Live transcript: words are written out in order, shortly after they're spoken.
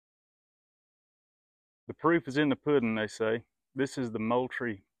The proof is in the pudding, they say. This is the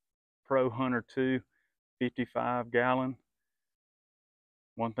Moultrie Pro Hunter 2 55-gallon.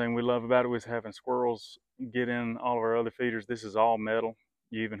 One thing we love about it was having squirrels get in all of our other feeders. This is all metal.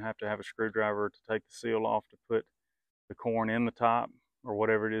 You even have to have a screwdriver to take the seal off to put the corn in the top or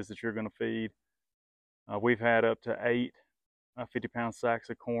whatever it is that you're going to feed. We've had up to 8 50-pound sacks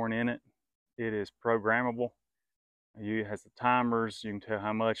of corn in it. It is programmable. It has the timers. You can tell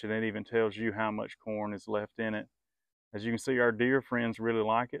how much, and it even tells you how much corn is left in it. As you can see, our deer friends really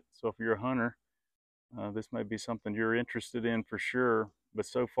like it. So if you're a hunter, this may be something you're interested in for sure. But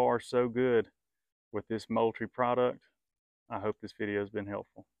so far, so good with this Moultrie product. I hope this video has been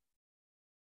helpful.